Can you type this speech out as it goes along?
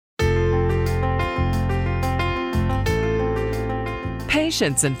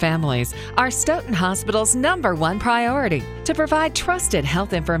Patients and families are Stoughton Hospital's #1 priority. To provide trusted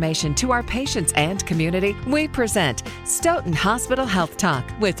health information to our patients and community, we present Stoughton Hospital Health Talk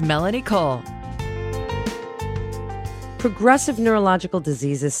with Melanie Cole. Progressive neurological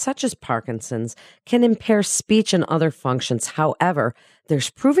diseases such as Parkinson's can impair speech and other functions. However, there's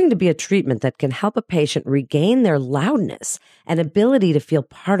proving to be a treatment that can help a patient regain their loudness and ability to feel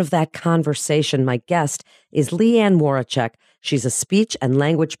part of that conversation. My guest is Leanne Warachek. She's a speech and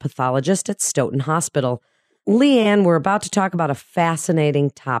language pathologist at Stoughton Hospital. Leanne, we're about to talk about a fascinating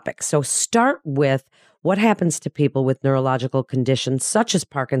topic. So start with what happens to people with neurological conditions such as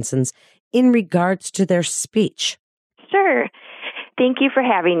Parkinson's in regards to their speech. Sure. Thank you for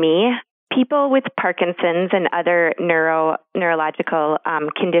having me. People with Parkinson's and other neurological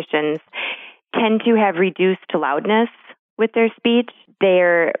conditions tend to have reduced loudness with their speech.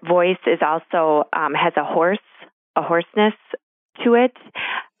 Their voice is also has a hoarseness to it.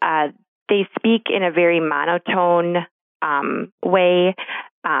 They speak in a very monotone way.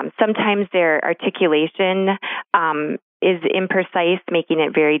 Sometimes their articulation is imprecise, making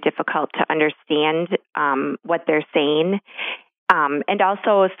it very difficult to understand what they're saying. And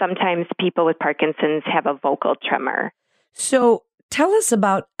also sometimes people with Parkinson's have a vocal tremor. So tell us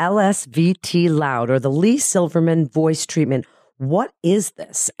about LSVT Loud, or the Lee Silverman voice treatment. What is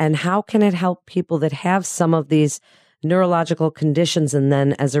this, and how can it help people that have some of these neurological conditions and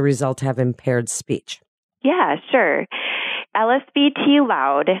then as a result have impaired speech? Yeah, sure. LSVT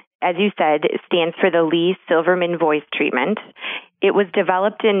Loud, as you said, stands for the Lee Silverman Voice Treatment. It was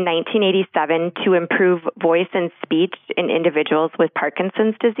developed in 1987 to improve voice and speech in individuals with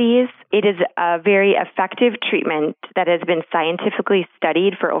Parkinson's disease. It is a very effective treatment that has been scientifically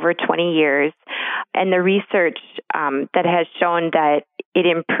studied for over 20 years, and the research that has shown that it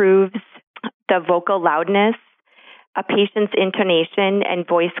improves the vocal loudness, a patient's intonation, and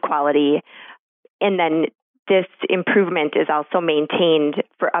voice quality, and then this improvement is also maintained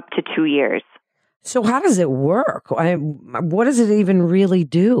for up to 2 years. So how does it work? What does it even really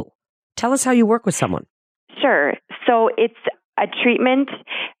do? Tell us how you work with someone. Sure. So it's a treatment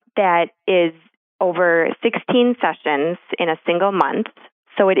that is over 16 sessions in a single month.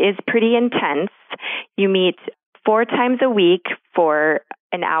 So it is pretty intense. You meet 4 times a week for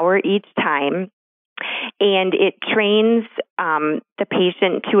an hour each time. And it trains the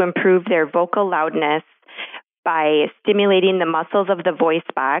patient to improve their vocal loudness by stimulating the muscles of the voice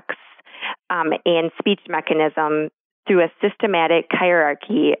box and speech mechanism through a systematic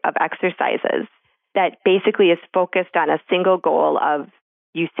hierarchy of exercises that basically is focused on a single goal of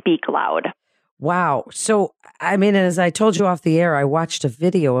you speak loud. Wow. So, as I told you off the air, I watched a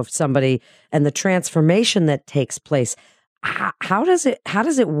video of somebody and the transformation that takes place. How does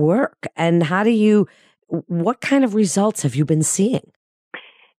it work? And what kind of results have you been seeing?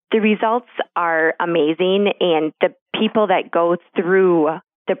 The results are amazing, and the people that go through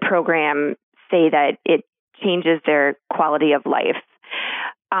the program say that it changes their quality of life.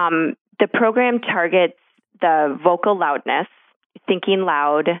 The program targets the vocal loudness, thinking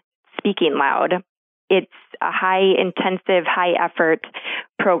loud, speaking loud. It's a high-intensive, high-effort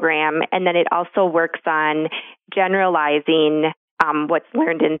program, and then it also works on generalizing what's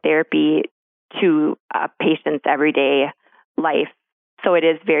learned in therapy to a patient's everyday life. So it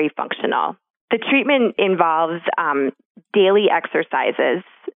is very functional. The treatment involves daily exercises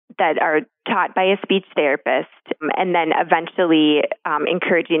that are taught by a speech therapist, and then eventually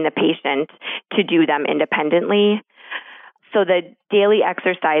encouraging the patient to do them independently. So the daily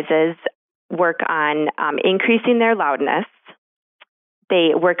exercises work on increasing their loudness.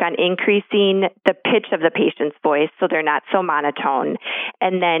 They work on increasing the pitch of the patient's voice so they're not so monotone.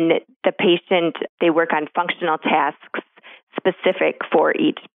 And then they work on functional tasks specific for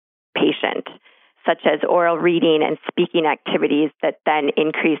each patient, such as oral reading and speaking activities that then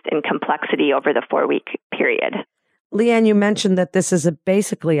increase in complexity over the 4-week period. Leanne, you mentioned that this is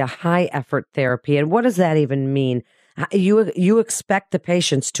basically a high-effort therapy. And what does that even mean? You expect the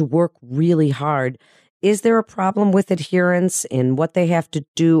patients to work really hard. Is there a problem with adherence in what they have to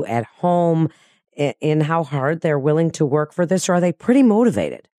do at home, in how hard they're willing to work for this, or are they pretty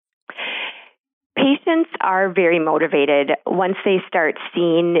motivated? Patients are very motivated once they start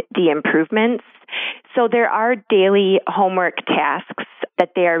seeing the improvements. So there are daily homework tasks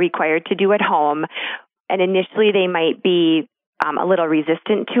that they are required to do at home. And initially they might be a little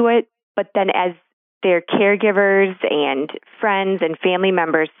resistant to it. But then as their caregivers and friends and family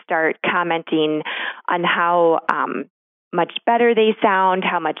members start commenting on how much better they sound,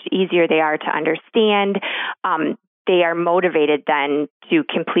 how much easier they are to understand, they are motivated then to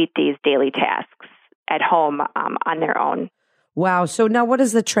complete these daily tasks at home on their own. Wow. So now what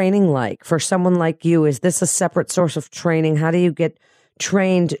is the training like for someone like you? Is this a separate source of training? How do you get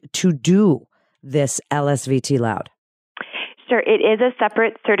trained to do this LSVT loud? Sure. It is a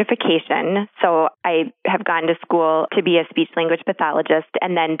separate certification. So I have gone to school to be a speech language pathologist,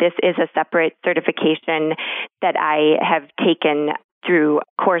 and then this is a separate certification that I have taken through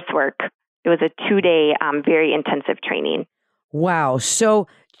coursework. It was a 2-day, very intensive training. Wow. So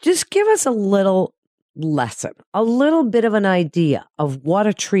just give us a little lesson, a little bit of an idea of what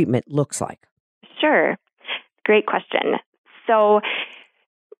a treatment looks like. Sure. Great question. So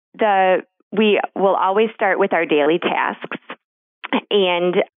we will always start with our daily tasks.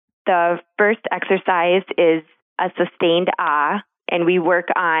 And the first exercise is a sustained ah, and we work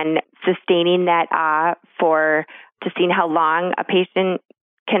on sustaining that ah to seeing how long a patient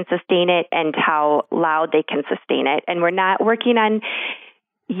can sustain it and how loud they can sustain it. And we're not working on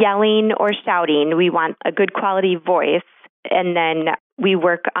yelling or shouting. We want a good quality voice. And then we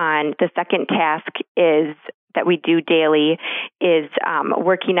work on the second task that we do daily is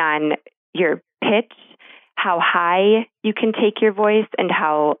working on your pitch, how high you can take your voice and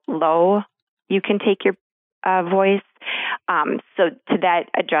how low you can take your voice. So that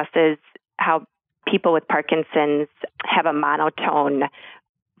addresses how people with Parkinson's have a monotone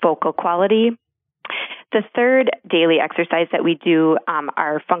vocal quality. The third daily exercise that we do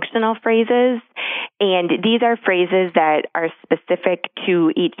are functional phrases, and these are phrases that are specific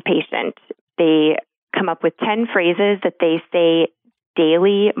to each patient. They come up with 10 phrases that they say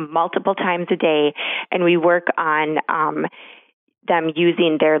daily, multiple times a day, and we work on them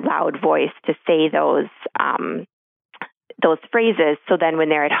using their loud voice to say those phrases. So then when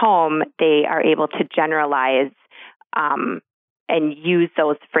they're at home, they are able to generalize and use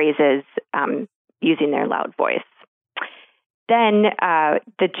those phrases using their loud voice. Then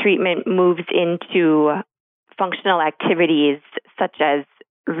the treatment moves into functional activities such as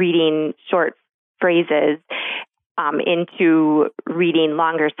reading short phrases, into reading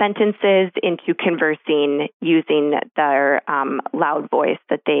longer sentences, into conversing using their loud voice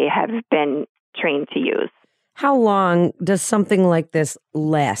that they have been trained to use. How long does something like this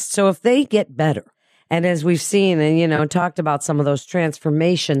last? So if they get better, and as we've seen and, talked about some of those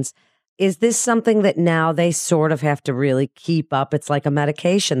transformations, is this something that now they sort of have to really keep up? It's like a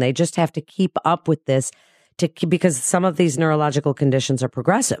medication. They just have to keep up with this because some of these neurological conditions are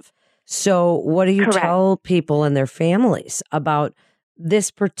progressive. So what do you Correct. tell people and their families about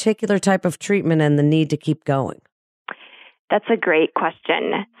this particular type of treatment and the need to keep going? That's a great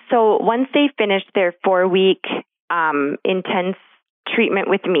question. So once they finish their 4-week intense treatment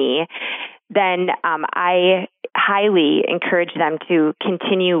with me, then I highly encourage them to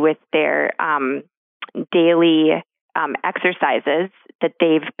continue with their daily exercises that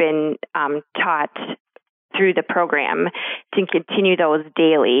they've been taught through the program, to continue those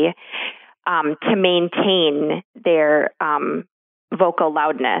daily to maintain their vocal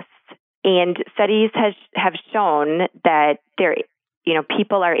loudness. And studies have shown that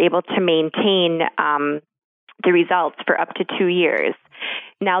people are able to maintain the results for up to 2 years.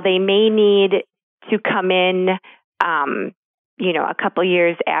 Now they may need to come in, a couple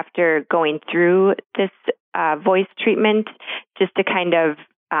years after going through this voice treatment, just to kind of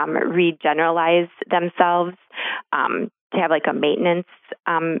regeneralize themselves, to have like a maintenance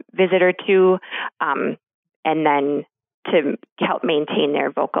visit or two, and then to help maintain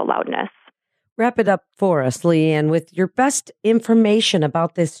their vocal loudness. Wrap it up for us, Leanne, with your best information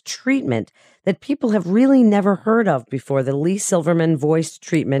about this treatment that people have really never heard of before, the Lee Silverman Voice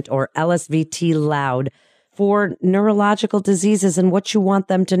Treatment, or LSVT Loud, for neurological diseases, and what you want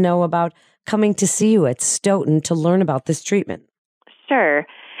them to know about coming to see you at Stoughton to learn about this treatment. Sure.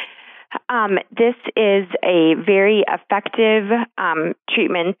 This is a very effective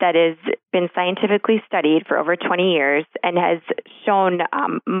treatment that has been scientifically studied for over 20 years and has shown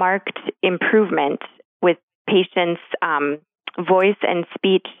marked improvement with patients' voice and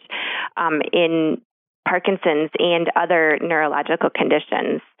speech in Parkinson's and other neurological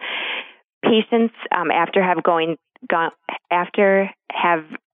conditions. Patients,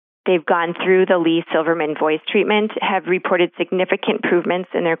 they've gone through the Lee Silverman voice treatment, have reported significant improvements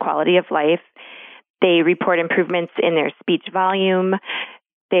in their quality of life. They report improvements in their speech volume,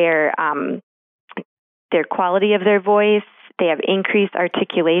 their quality of their voice. They have increased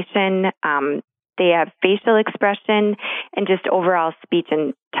articulation. They have facial expression and just overall speech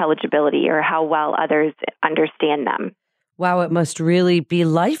intelligibility, or how well others understand them. Wow, it must really be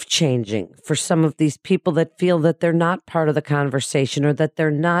life-changing for some of these people that feel that they're not part of the conversation, or that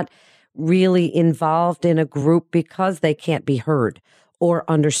they're not really involved in a group because they can't be heard, or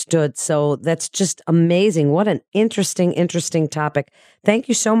understood. So that's just amazing. What an interesting topic. Thank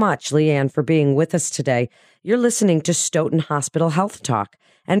you so much, Leanne, for being with us today. You're listening to Stoughton Hospital Health Talk.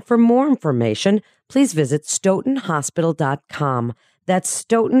 And for more information, please visit stoughtonhospital.com. That's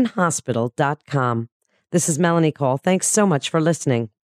stoughtonhospital.com. This is Melanie Cole. Thanks so much for listening.